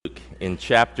in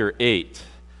chapter 8.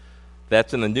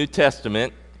 That's in the New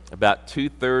Testament, about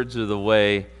 2/3 of the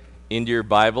way into your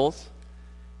Bibles.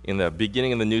 In the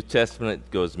beginning of the New Testament,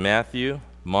 it goes Matthew,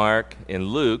 Mark, and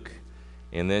Luke,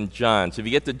 and then John. So if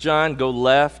you get to John, go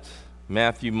left,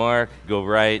 Matthew, Mark, go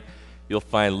right. You'll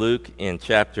find Luke in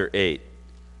chapter 8.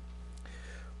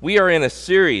 We are in a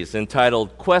series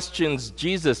entitled Questions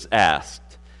Jesus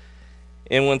Asked.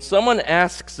 And when someone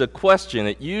asks a question,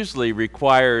 it usually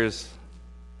requires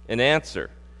an answer.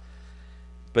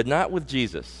 But not with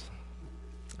Jesus.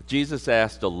 Jesus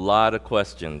asked a lot of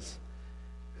questions.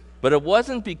 But it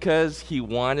wasn't because he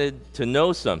wanted to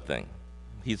know something.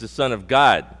 He's the Son of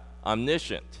God,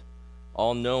 omniscient,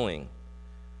 all-knowing.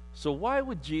 So why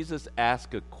would Jesus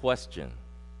ask a question?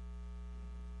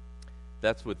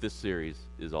 That's what this series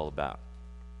is all about.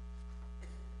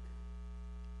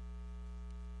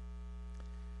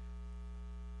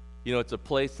 You know, it's a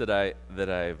place that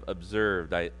I've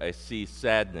observed. I see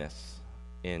sadness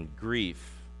and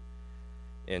grief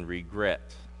and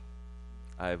regret.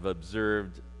 I've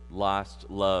observed lost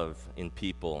love in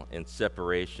people and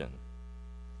separation.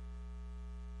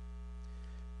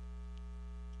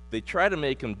 They try to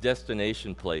make them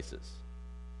destination places,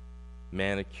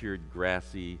 manicured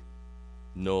grassy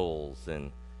knolls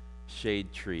and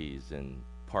shade trees and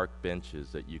park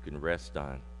benches that you can rest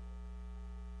on.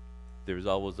 There's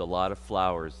always a lot of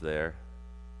flowers there,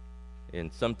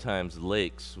 and sometimes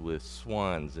lakes with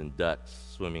swans and ducks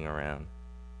swimming around.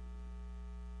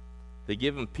 They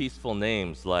give them peaceful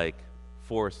names like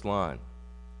Forest Lawn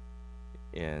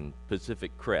and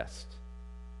Pacific Crest,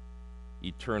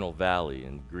 Eternal Valley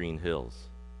and Green Hills.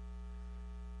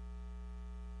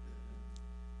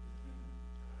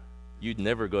 You'd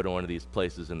never go to one of these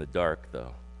places in the dark,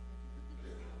 though.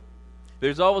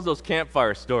 There's always those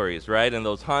campfire stories, right? And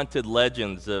those haunted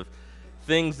legends of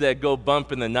things that go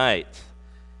bump in the night,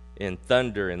 and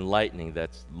thunder and lightning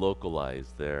that's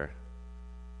localized there,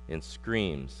 and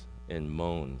screams and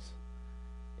moans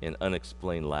and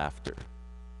unexplained laughter.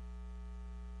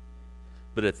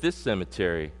 But at this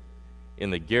cemetery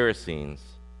in the Gerasenes,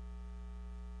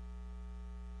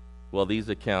 well, these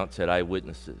accounts had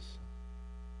eyewitnesses,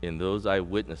 and those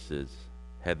eyewitnesses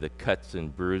had the cuts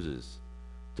and bruises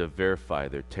to verify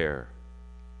their terror.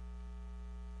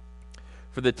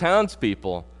 For the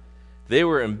townspeople, they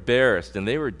were embarrassed and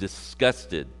they were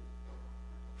disgusted,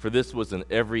 for this was an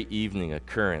every evening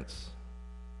occurrence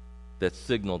that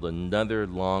signaled another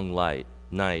long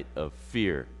night of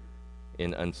fear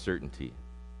and uncertainty.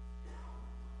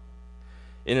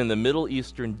 And in the Middle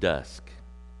Eastern dusk,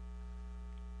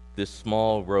 this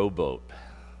small rowboat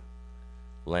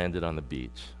landed on the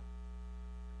beach.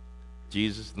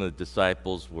 Jesus and the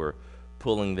disciples were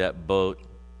pulling that boat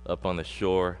up on the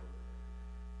shore,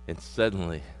 and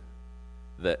suddenly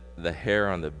the hair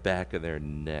on the back of their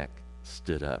neck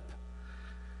stood up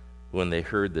when they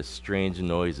heard the strange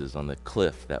noises on the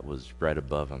cliff that was right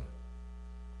above them.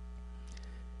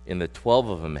 And the 12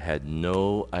 of them had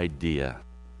no idea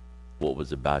what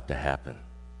was about to happen.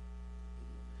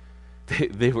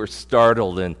 They were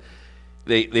startled, and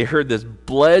they heard this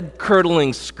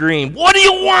blood-curdling scream, "What do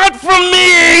you want from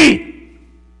me?"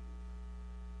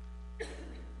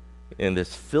 And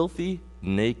this filthy,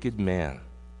 naked man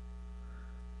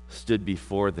stood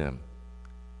before them.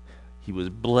 He was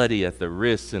bloody at the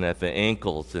wrists and at the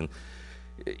ankles, and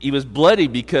he was bloody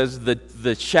because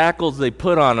the shackles they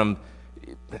put on him,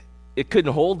 it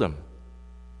couldn't hold him.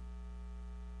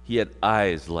 He had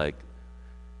eyes like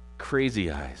crazy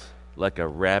eyes, like a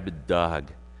rabid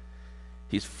dog.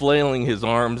 He's flailing his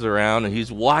arms around, and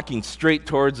he's walking straight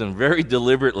towards them very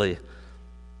deliberately.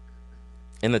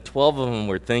 And the 12 of them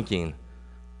were thinking,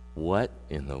 what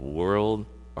in the world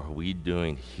are we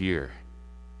doing here?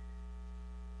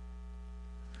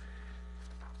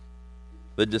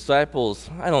 The disciples,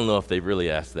 I don't know if they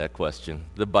really asked that question.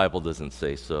 The Bible doesn't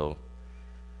say so.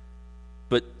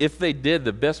 But if they did,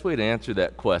 the best way to answer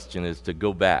that question is to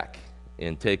go back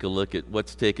and take a look at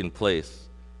what's taken place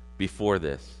before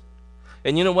this.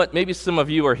 And you know what? Maybe some of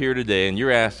you are here today and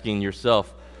you're asking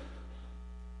yourself,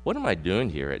 what am I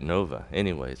doing here at Nova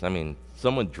anyways? I mean,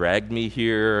 someone dragged me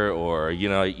here, or,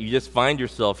 you just find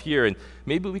yourself here, and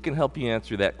maybe we can help you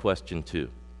answer that question too.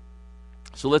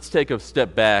 So let's take a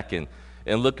step back and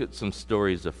look at some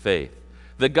stories of faith.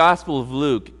 In the Gospel of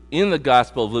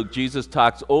Luke, Jesus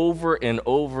talks over and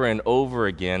over and over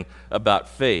again about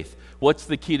faith. What's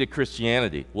the key to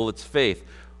Christianity? Well, it's faith.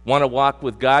 Want to walk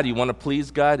with God? You want to please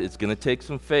God? It's going to take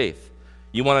some faith.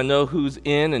 You want to know who's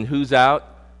in and who's out?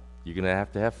 You're going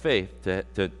to have faith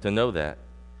to know that.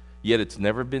 Yet it's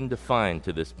never been defined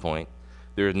to this point.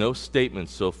 There are no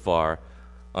statements so far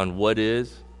on what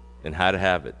is and how to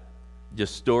have it.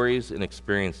 Just stories and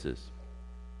experiences.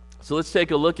 So let's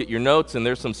take a look at your notes, and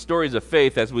there's some stories of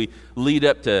faith as we lead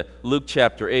up to Luke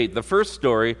chapter 8. The first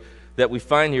story that we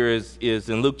find here is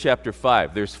in Luke chapter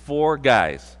 5. There's 4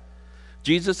 guys.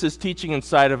 Jesus is teaching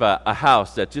inside of a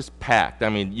house that's just packed. I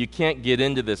mean, you can't get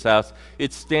into this house.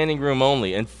 It's standing room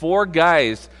only. And 4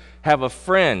 guys have a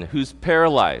friend who's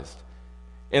paralyzed.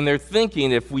 And they're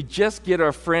thinking, if we just get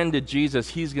our friend to Jesus,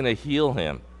 he's going to heal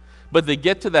him. But they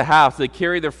get to the house, they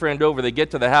carry their friend over, they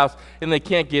get to the house, and they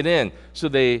can't get in. So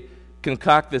they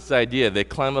concoct this idea. They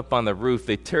climb up on the roof,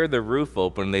 they tear the roof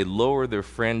open, they lower their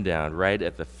friend down right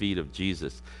at the feet of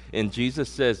Jesus. And Jesus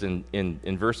says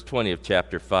in verse 20 of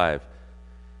chapter 5,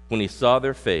 when he saw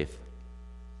their faith,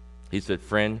 he said,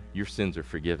 "Friend, your sins are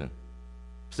forgiven."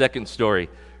 Second story,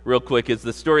 real quick, is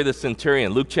the story of the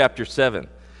centurion, Luke chapter 7.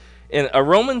 And a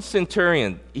Roman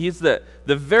centurion, he's the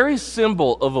very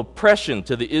symbol of oppression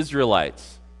to the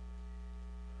Israelites.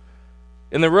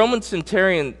 And the Roman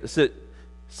centurion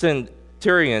sends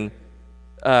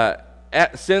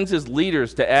his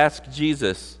leaders to ask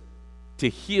Jesus to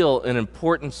heal an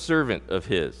important servant of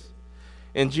his.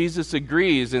 And Jesus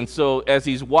agrees, and so as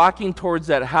he's walking towards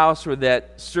that house where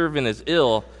that servant is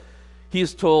ill,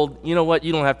 he's told, you know what,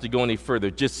 you don't have to go any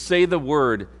further. Just say the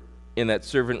word, and that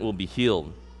servant will be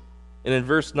healed. And in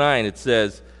verse 9 it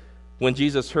says, when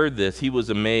Jesus heard this, he was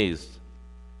amazed.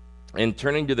 And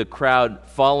turning to the crowd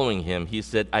following him, he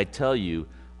said, "I tell you,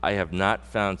 I have not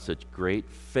found such great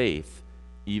faith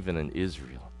even in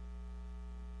Israel."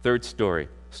 Third story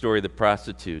of the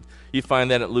prostitute. You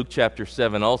find that at Luke chapter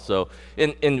 7 also.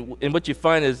 And what you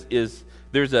find is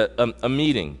there's a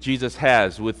meeting Jesus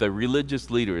has with the religious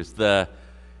leaders.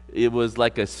 It was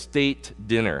like a state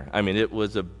dinner. I mean, it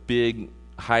was a big,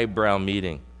 highbrow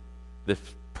meeting. The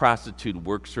prostitute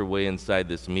works her way inside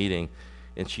this meeting,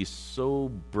 and she's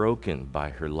so broken by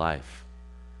her life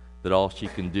that all she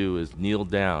can do is kneel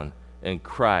down and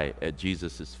cry at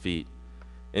Jesus' feet.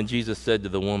 And Jesus said to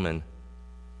the woman,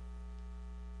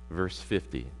 verse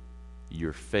 50,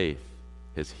 "Your faith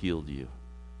has healed you."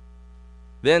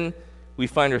 Then we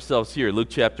find ourselves here, Luke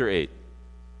chapter 8.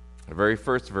 The very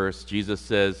first verse, Jesus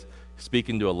says,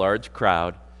 speaking to a large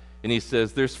crowd, and he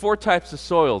says, there's 4 types of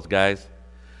soils, guys.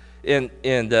 And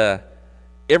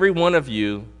every one of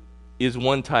you is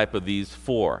one type of these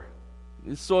 4.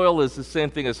 Soil is the same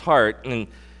thing as heart. And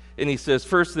he says,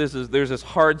 first, there's this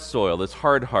hard soil, this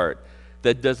hard heart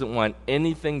that doesn't want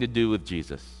anything to do with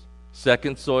Jesus.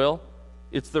 Second soil,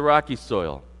 it's the rocky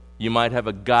soil. You might have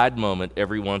a God moment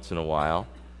every once in a while,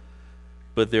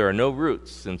 but there are no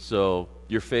roots, and so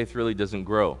your faith really doesn't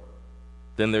grow.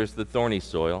 Then there's the thorny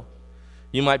soil.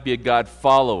 You might be a God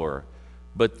follower,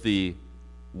 but the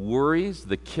worries,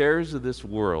 the cares of this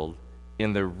world,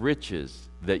 and the riches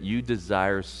that you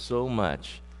desire so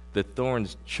much, the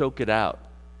thorns choke it out.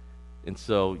 And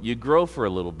so you grow for a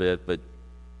little bit, but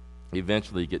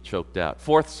eventually you get choked out.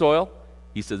 Fourth soil,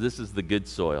 he says this is the good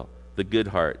soil, the good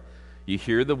heart. You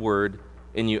hear the word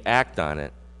and you act on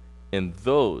it, and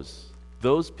those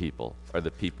people are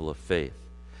the people of faith.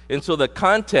 And so the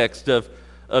context of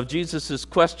Jesus'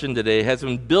 question today has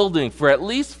been building for at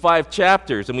least 5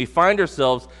 chapters, and we find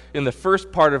ourselves in the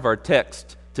first part of our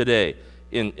text today,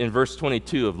 in verse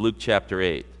 22 of Luke chapter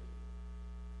 8.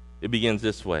 It begins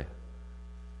this way.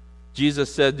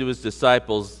 Jesus said to his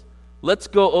disciples, "Let's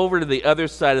go over to the other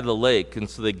side of the lake." And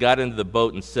so they got into the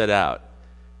boat and set out.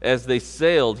 As they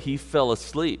sailed, he fell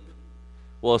asleep.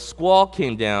 Well, a squall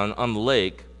came down on the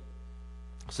lake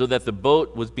so that the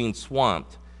boat was being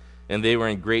swamped, and they were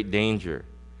in great danger.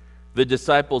 The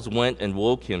disciples went and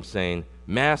woke him, saying,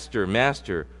 "Master,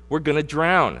 Master, we're going to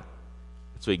drown."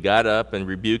 So he got up and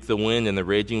rebuked the wind and the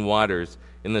raging waters,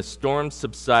 and the storm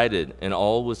subsided, and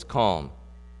all was calm.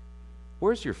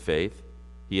 "Where's your faith?"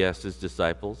 he asked his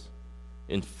disciples.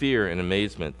 In fear and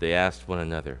amazement, they asked one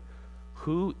another,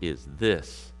 "Who is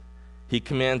this? He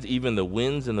commands even the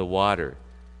winds and the water,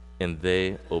 and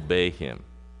they obey him."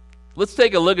 Let's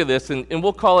take a look at this, and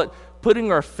we'll call it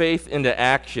putting our faith into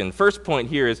action. First point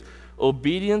here is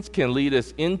obedience can lead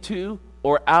us into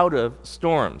or out of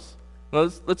storms. Now,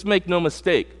 let's make no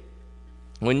mistake.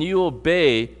 When you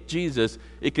obey Jesus,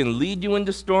 it can lead you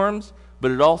into storms,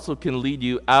 but it also can lead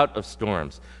you out of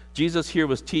storms. Jesus here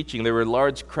was teaching. There were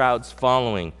large crowds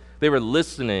following. They were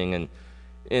listening,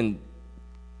 and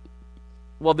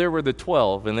well, there were the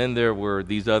 12, and then there were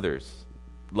these others,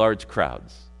 large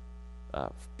crowds,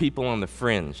 people on the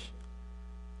fringe.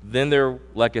 Then there,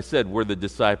 like I said, were the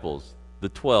disciples, the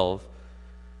 12.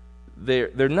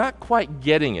 They're not quite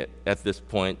getting it at this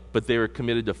point, but they were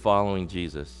committed to following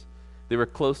Jesus. They were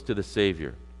close to the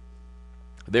Savior.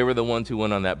 They were the ones who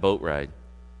went on that boat ride.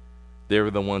 They were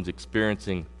the ones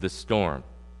experiencing the storm.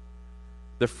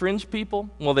 The fringe people,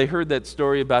 well, they heard that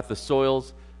story about the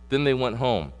soils, then they went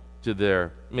home to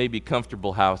their maybe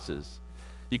comfortable houses.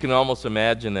 You can almost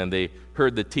imagine them. They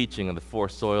heard the teaching of the four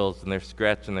soils, and they're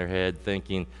scratching their head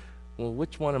thinking, well,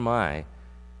 which one am I?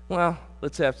 Well,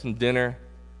 let's have some dinner.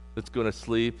 Let's go to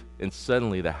sleep. And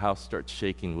suddenly the house starts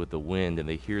shaking with the wind, and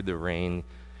they hear the rain,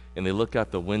 and they look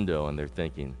out the window, and they're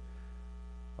thinking,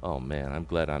 oh, man, I'm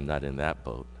glad I'm not in that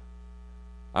boat.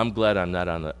 I'm glad I'm not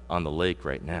on the lake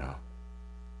right now.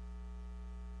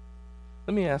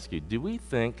 Let me ask you, do we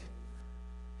think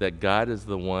that God is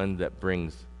the one that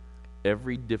brings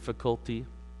every difficulty,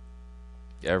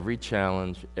 every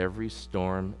challenge, every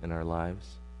storm in our lives?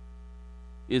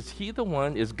 Is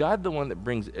God the one that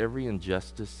brings every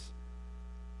injustice,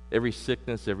 every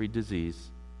sickness, every disease,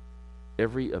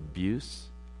 every abuse,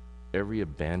 every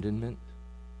abandonment?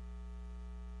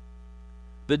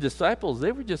 The disciples,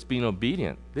 they were just being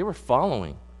obedient. They were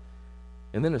following.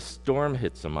 And then a storm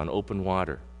hits them on open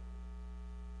water.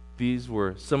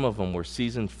 Some of them were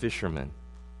seasoned fishermen,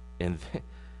 and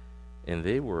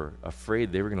they were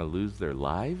afraid they were going to lose their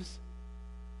lives.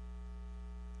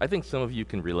 I think some of you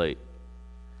can relate.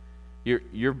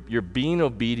 You're being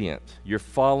obedient. You're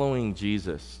following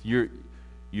Jesus. You're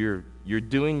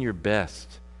doing your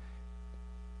best,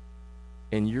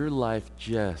 and your life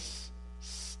just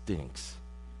stinks.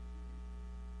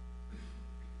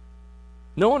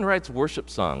 No one writes worship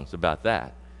songs about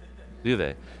that, do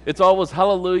they? It's always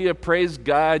hallelujah, praise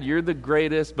God, you're the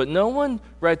greatest. But no one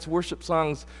writes worship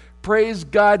songs, praise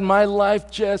God, my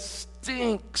life just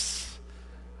stinks.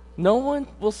 No one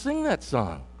will sing that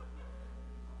song.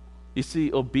 You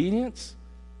see, obedience,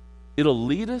 it'll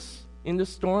lead us into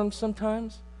storms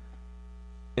sometimes,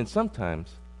 and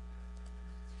sometimes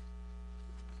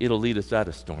it'll lead us out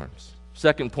of storms.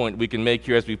 Second point we can make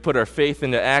here as we put our faith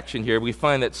into action here, we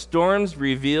find that storms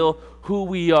reveal who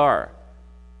we are,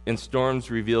 and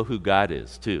storms reveal who God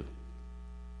is too.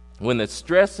 When the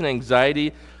stress and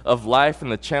anxiety of life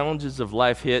and the challenges of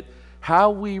life hit, how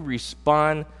we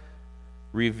respond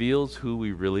reveals who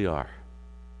we really are.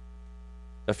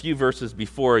 A few verses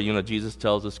before, Jesus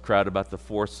tells this crowd about the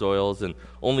four soils, and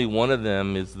only one of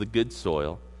them is the good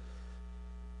soil.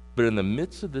 But in the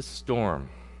midst of this storm,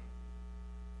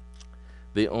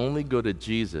 they only go to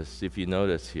Jesus, if you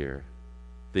notice here,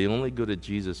 they only go to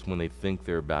Jesus when they think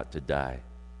they're about to die.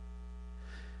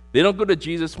 They don't go to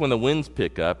Jesus when the winds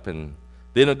pick up, and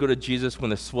they don't go to Jesus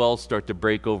when the swells start to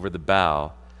break over the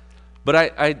bow. But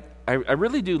I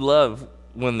really do love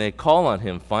when they call on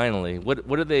him finally. What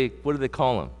do they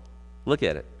call him? Look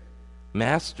at it.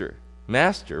 Master,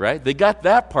 right? They got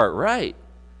that part right.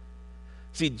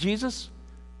 See, Jesus,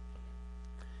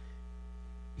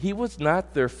 he was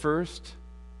not their first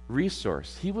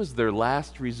resource. He was their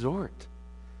last resort.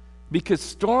 Because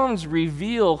storms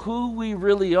reveal who we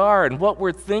really are and what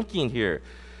we're thinking here.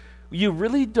 You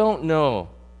really don't know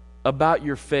about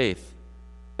your faith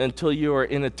until you are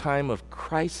in a time of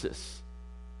crisis.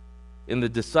 And the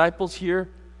disciples here,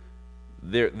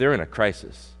 they're in a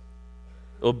crisis.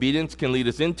 Obedience can lead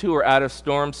us into or out of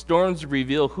storms. Storms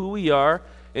reveal who we are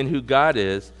and who God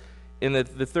is. And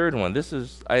the third one,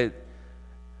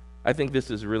 I think this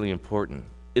is really important.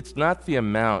 It's not the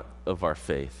amount of our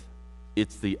faith.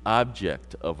 It's the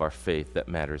object of our faith that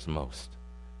matters most.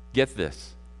 Get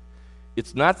this.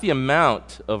 It's not the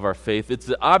amount of our faith, it's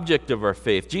the object of our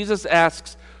faith. Jesus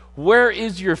asks, where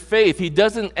is your faith? He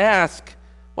doesn't ask,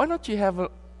 why don't you have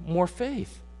more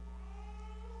faith?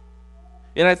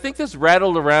 And I think this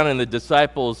rattled around in the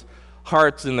disciples'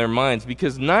 hearts and their minds,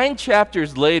 because 9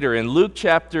 chapters later in Luke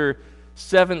chapter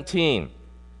 17,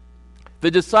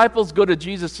 the disciples go to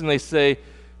Jesus and they say,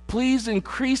 please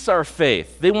increase our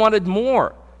faith. They wanted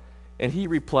more. And he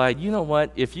replied, you know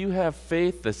what? If you have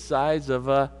faith the size of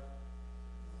a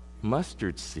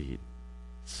mustard seed,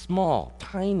 small,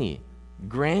 tiny,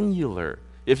 granular,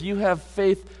 if you have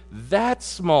faith that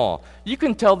small, you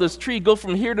can tell this tree, go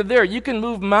from here to there. You can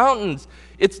move mountains.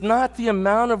 It's not the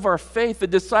amount of our faith. The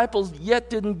disciples yet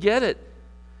didn't get it.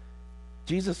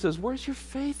 Jesus says, where's your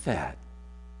faith at?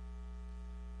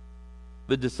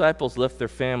 The disciples left their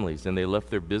families, and they left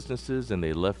their businesses, and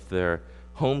they left their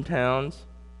hometowns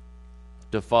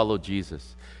to follow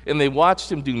Jesus. And they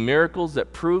watched him do miracles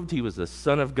that proved he was the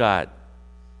Son of God.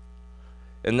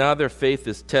 And now their faith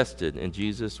is tested, and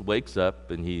Jesus wakes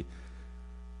up, and he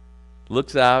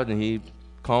looks out, and he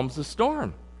calms the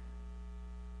storm.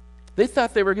 They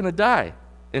thought they were going to die,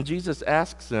 and Jesus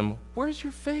asks them, where's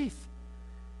your faith?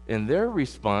 And their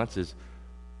response is,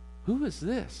 who is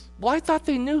this? Well, I thought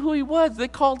they knew who he was. They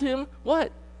called him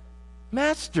what?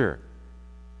 Master.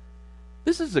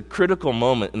 This is a critical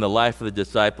moment in the life of the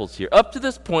disciples here. Up to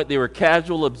this point, they were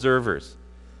casual observers.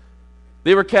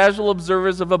 They were casual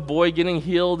observers of a boy getting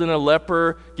healed and a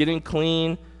leper getting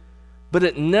clean, but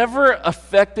it never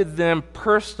affected them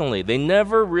personally. They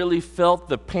never really felt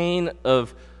the pain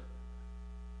of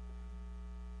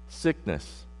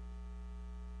sickness.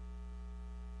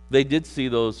 They did see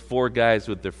those 4 guys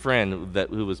with their friend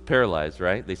who was paralyzed,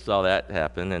 right? They saw that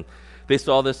happen, and they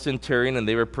saw the centurion, and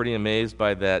they were pretty amazed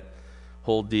by that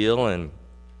whole deal, and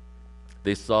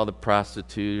they saw the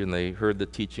prostitute, and they heard the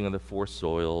teaching of the 4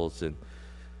 soils,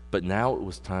 but now it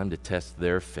was time to test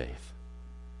their faith.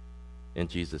 And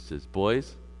Jesus says,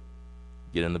 boys,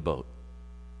 get in the boat.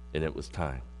 And it was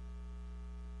time.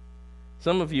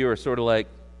 Some of you are sort of like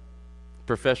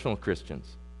professional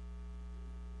Christians.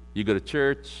 You go to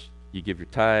church, you give your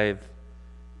tithe,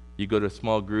 you go to a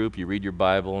small group, you read your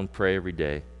Bible and pray every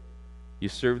day. You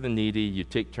serve the needy, you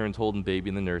take turns holding baby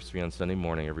in the nursery on Sunday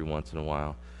morning every once in a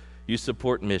while. You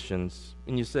support missions,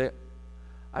 and you say,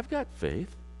 I've got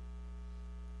faith,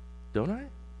 don't I?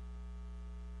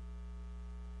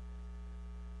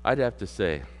 I'd have to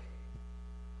say,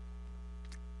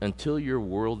 until your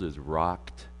world is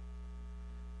rocked,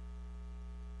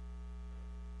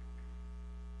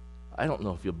 I don't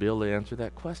know if you'll be able to answer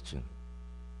that question.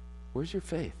 Where's your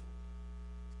faith?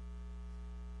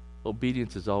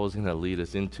 Obedience is always going to lead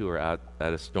us into or out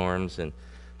of storms, and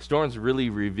storms really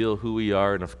reveal who we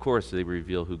are, and of course they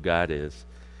reveal who God is.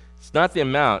 It's not the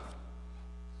amount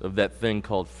of that thing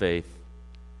called faith.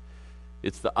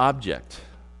 It's the object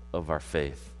of our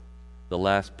faith. The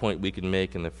last point we can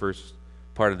make in the first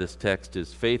part of this text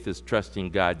is faith is trusting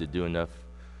God to do enough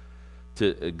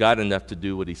to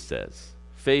do what he says.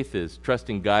 Faith is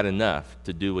trusting God enough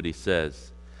to do what he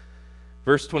says.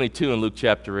 Verse 22 in Luke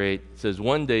chapter 8 says,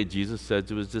 one day Jesus said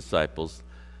to his disciples,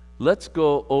 let's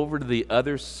go over to the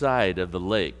other side of the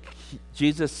lake.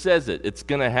 Jesus says it. It's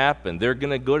going to happen. They're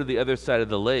going to go to the other side of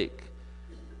the lake.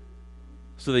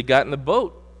 So they got in the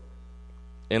boat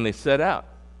and they set out.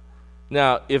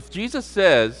 Now, if Jesus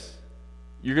says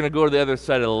you're going to go to the other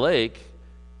side of the lake,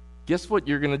 guess what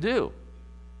you're going to do?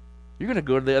 You're going to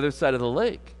go to the other side of the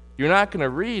lake. You're not going to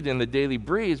read in the Daily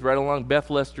Breeze right along Beth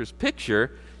Lester's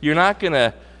picture. You're not going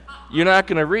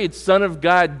to read Son of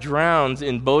God drowns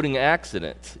in boating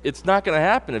accident. It's not going to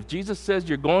happen. If Jesus says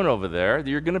you're going over there,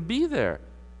 you're going to be there.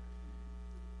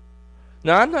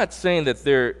 Now, I'm not saying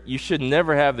that you should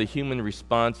never have the human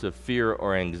response of fear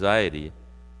or anxiety.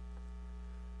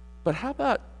 But how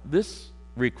about this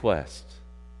request?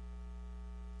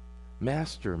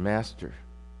 Master, Master,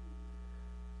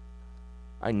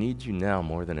 I need you now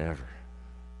more than ever.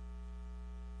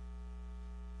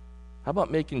 How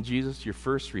about making Jesus your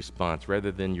first response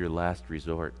rather than your last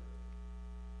resort?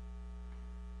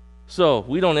 So,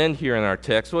 we don't end here in our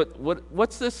text.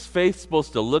 What's this faith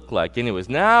supposed to look like anyways?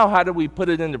 Now, how do we put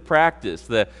it into practice?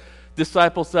 The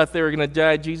disciples thought they were going to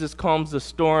die. Jesus calms the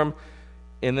storm.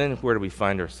 And then where do we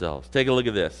find ourselves? Take a look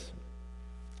at this.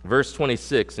 Verse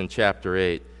 26 in chapter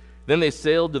 8. Then they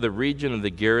sailed to the region of the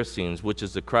Gerasenes, which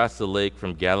is across the lake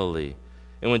from Galilee.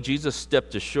 And when Jesus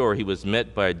stepped ashore, he was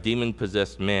met by a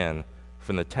demon-possessed man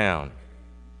from the town.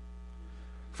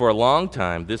 For a long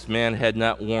time, this man had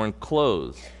not worn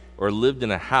clothes or lived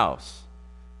in a house,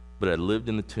 but had lived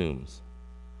in the tombs.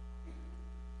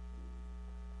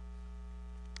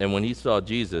 And when he saw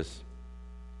Jesus,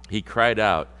 he cried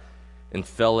out and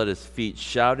fell at his feet,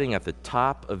 shouting at the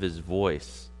top of his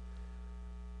voice,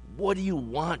 "What do you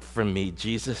want from me,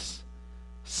 Jesus,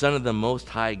 Son of the Most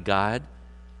High God?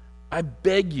 I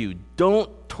beg you, don't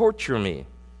torture me."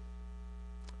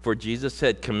 For Jesus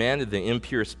had commanded the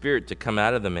impure spirit to come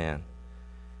out of the man.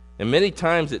 And many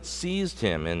times it seized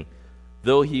him, and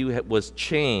though he was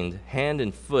chained hand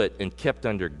and foot and kept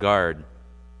under guard,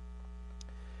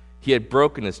 he had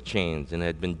broken his chains and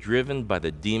had been driven by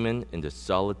the demon into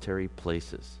solitary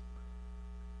places.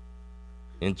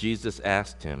 And Jesus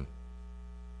asked him,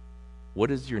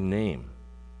 "What is your name?"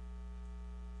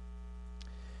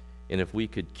 And if we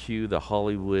could cue the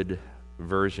Hollywood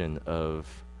version of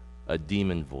a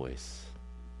demon voice.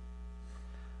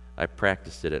 I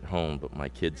practiced it at home, but my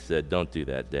kids said, "Don't do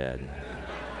that, Dad."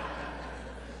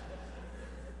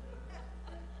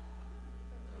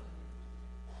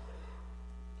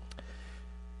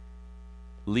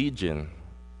 Legion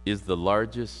is the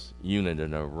largest unit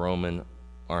in a Roman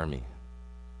army.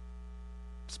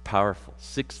 It's powerful.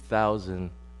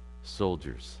 6,000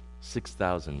 soldiers,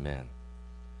 6,000 men.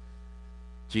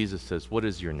 Jesus says, "What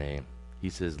is your name?" He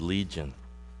says, "Legion."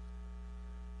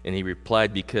 And he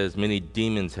replied, because many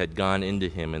demons had gone into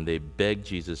him, and they begged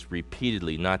Jesus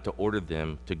repeatedly not to order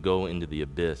them to go into the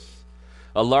abyss.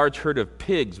 A large herd of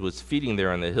pigs was feeding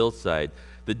there on the hillside.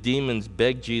 The demons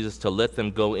begged Jesus to let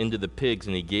them go into the pigs,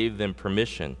 and he gave them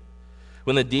permission.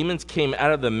 When the demons came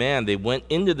out of the man, they went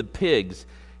into the pigs,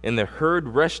 and the herd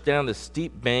rushed down the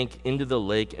steep bank into the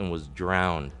lake and was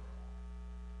drowned.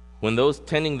 When those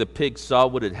tending the pigs saw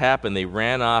what had happened, they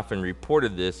ran off and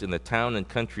reported this in the town and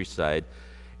countryside,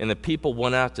 and the people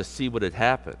went out to see what had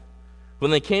happened. When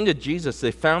they came to Jesus,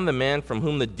 they found the man from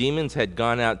whom the demons had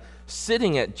gone out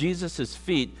sitting at Jesus'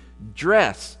 feet,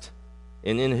 dressed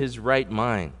and in his right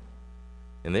mind.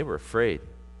 And they were afraid.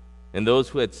 And those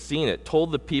who had seen it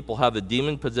told the people how the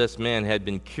demon-possessed man had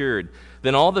been cured.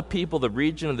 Then all the people of the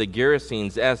region of the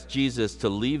Gerasenes asked Jesus to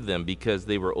leave them because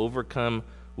they were overcome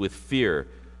with fear.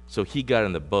 So he got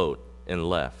in the boat and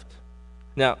left.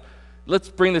 Now, let's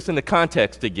bring this into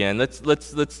context again. Let's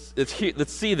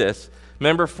see this.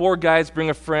 Remember, 4 guys bring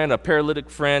a friend, a paralytic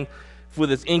friend, with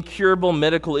this incurable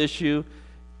medical issue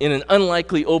in an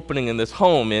unlikely opening in this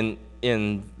home.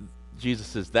 And Jesus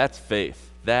says, that's faith.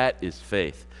 That is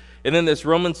faith. And then this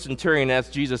Roman centurion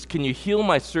asks Jesus, can you heal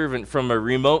my servant from a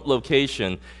remote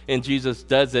location? And Jesus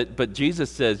does it. But Jesus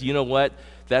says, you know what?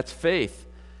 That's faith.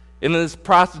 And then this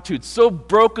prostitute, so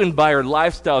broken by her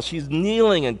lifestyle, she's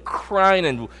kneeling and crying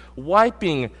and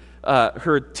wiping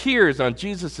her tears on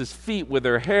Jesus' feet with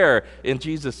her hair. And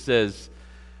Jesus says,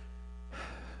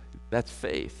 that's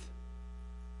faith.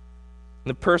 And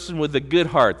the person with the good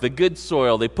heart, the good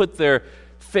soil, they put their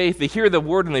faith, they hear the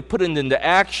word and they put it into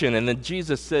action. And then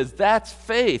Jesus says, that's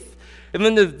faith. And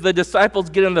then the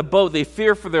disciples get in the boat. They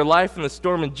fear for their life in the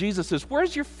storm. And Jesus says,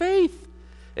 where's your faith?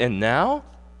 And now,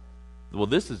 well,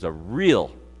 this is a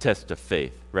real test of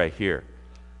faith right here.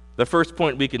 The first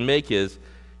point we can make is,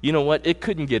 you know what? It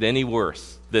couldn't get any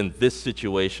worse than this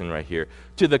situation right here.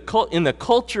 In the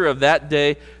culture of that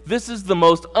day, this is the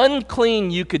most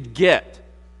unclean you could get.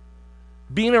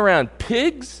 Being around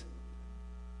pigs,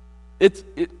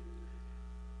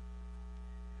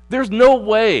 there's no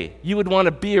way you would want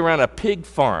to be around a pig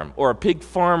farm or a pig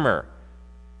farmer,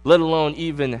 let alone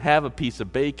even have a piece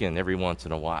of bacon every once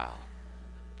in a while.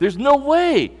 There's no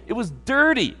way. It was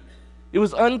dirty. It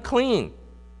was unclean.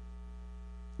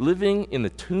 Living in the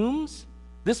tombs?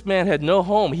 This man had no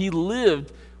home. He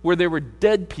lived where there were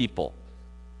dead people.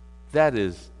 That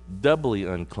is doubly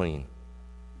unclean.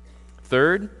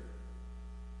 Third,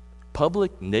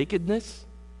 public nakedness.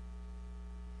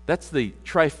 That's the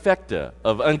trifecta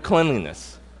of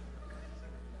uncleanliness.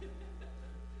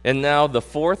 And now the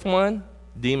fourth one,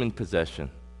 demon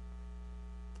possession.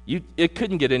 It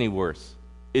couldn't get any worse.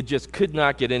 It just could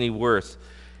not get any worse.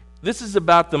 This is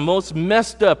about the most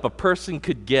messed up a person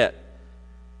could get.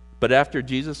 But after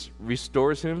Jesus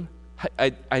restores him,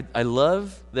 I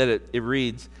love that it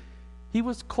reads, he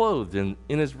was clothed in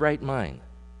his right mind.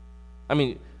 I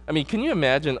mean, can you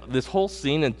imagine this whole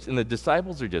scene and the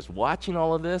disciples are just watching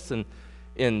all of this and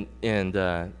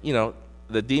the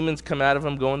demons come out of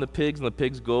him, go in the pigs, and the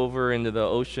pigs go over into the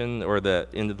ocean or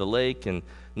into the lake, and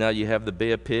now you have the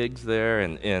Bay of Pigs there,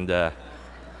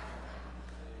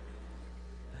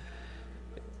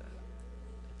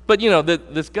 But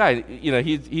this guy,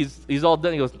 he's all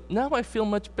done. He goes, now I feel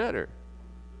much better.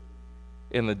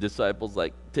 And the disciples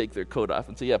take their coat off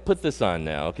and say, yeah, put this on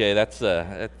now, okay? That's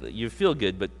you feel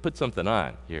good, but put something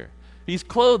on here. He's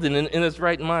clothed in his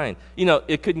right mind.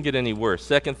 It couldn't get any worse.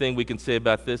 Second thing we can say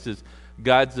about this is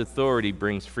God's authority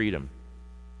brings freedom.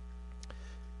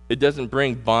 It doesn't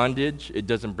bring bondage. It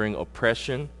doesn't bring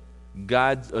oppression.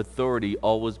 God's authority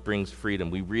always brings freedom.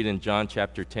 We read in John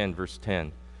chapter 10, verse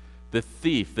 10. The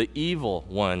thief, the evil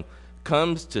one,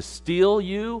 comes to steal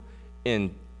you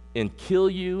and kill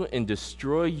you and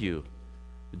destroy you.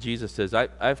 Jesus says,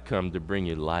 I've come to bring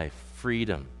you life,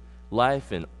 freedom,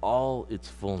 life in all its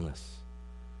fullness.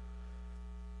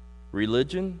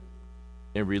 Religion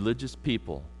and religious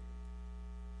people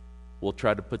will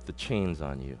try to put the chains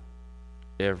on you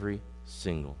every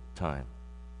single time.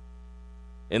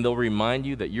 And they'll remind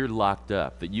you that you're locked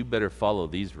up, that you better follow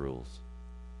these rules.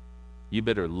 You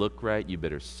better look right. You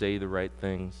better say the right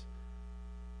things.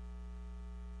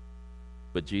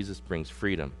 But Jesus brings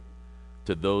freedom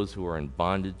to those who are in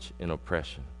bondage and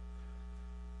oppression.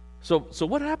 So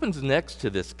what happens next to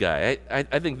this guy?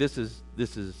 I think this is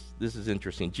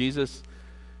interesting. Jesus,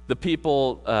 the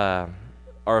people are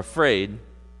afraid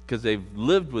because they've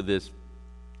lived with this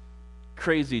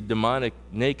crazy, demonic,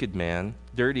 naked man,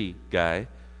 dirty guy,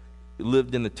 who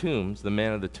lived in the tombs, the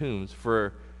man of the tombs,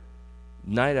 for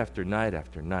night after night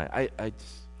after night. I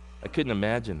couldn't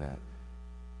imagine that.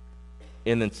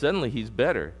 And then suddenly he's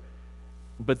better.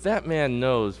 But that man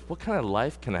knows, what kind of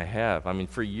life can I have?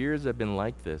 For years I've been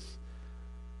like this.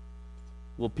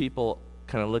 Will people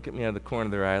kind of look at me out of the corner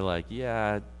of their eye like,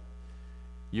 yeah,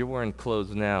 you're wearing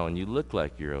clothes now and you look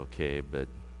like you're okay, but...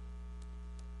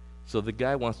 So the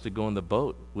guy wants to go in the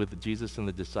boat with Jesus and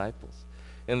the disciples.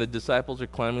 And the disciples are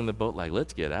climbing the boat like,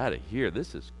 let's get out of here.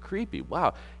 This is creepy.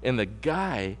 Wow. And the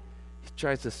guy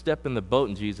tries to step in the boat,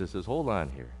 and Jesus says, hold on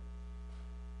here.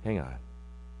 Hang on.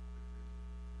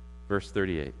 Verse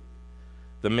 38.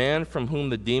 The man from whom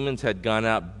the demons had gone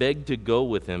out begged to go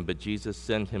with him, but Jesus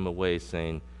sent him away,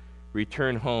 saying,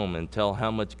 return home and tell how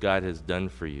much God has done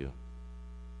for you.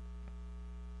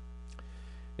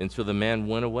 And so the man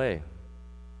went away,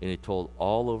 and he told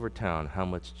all over town how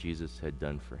much Jesus had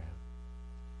done for him.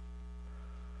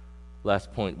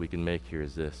 Last point we can make here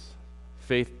is this.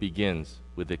 Faith begins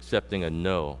with accepting a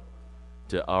no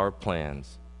to our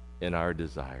plans and our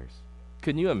desires.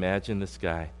 Can you imagine this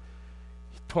guy?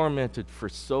 Tormented for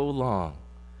so long,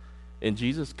 and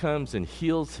Jesus comes and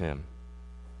heals him.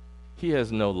 He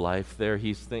has no life there.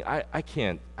 He's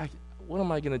thinking, what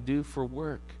am I going to do for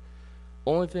work?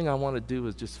 Only thing I want to do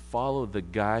is just follow the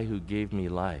guy who gave me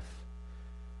life.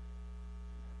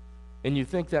 And you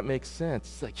think that makes sense.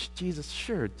 It's like, Jesus,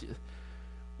 sure,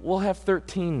 we'll have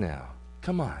 13 now.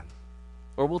 Come on.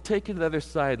 Or we'll take you to the other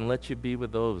side and let you be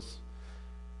with those.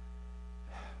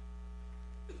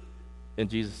 And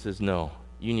Jesus says, no,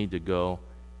 you need to go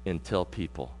and tell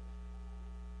people.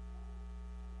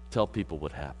 Tell people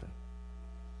what happened.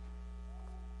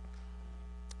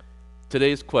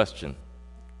 Today's question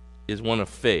is one of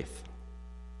faith.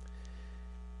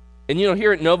 And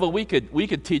here at Nova, we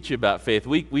could teach you about faith.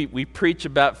 We preach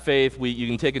about faith. You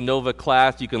can take a Nova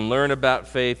class. You can learn about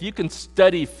faith. You can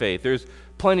study faith. There's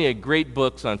plenty of great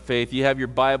books on faith. You have your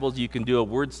Bibles. You can do a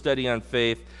word study on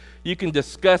faith. You can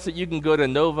discuss it. You can go to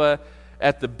Nova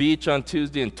at the beach on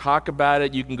Tuesday and talk about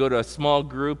it. You can go to a small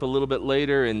group a little bit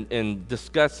later and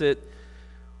discuss it.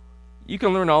 You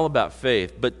can learn all about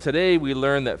faith. But today we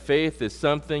learn that faith is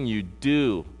something you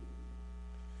do.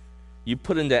 You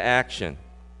put into action.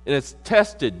 And it's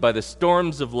tested by the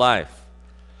storms of life.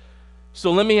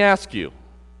 So let me ask you,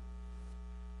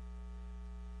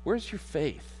 where's your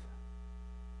faith?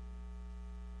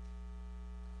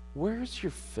 Where's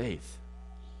your faith?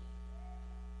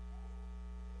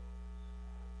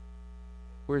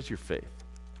 Where's your faith?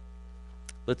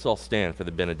 Let's all stand for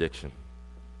the benediction.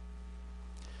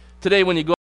 Today when you go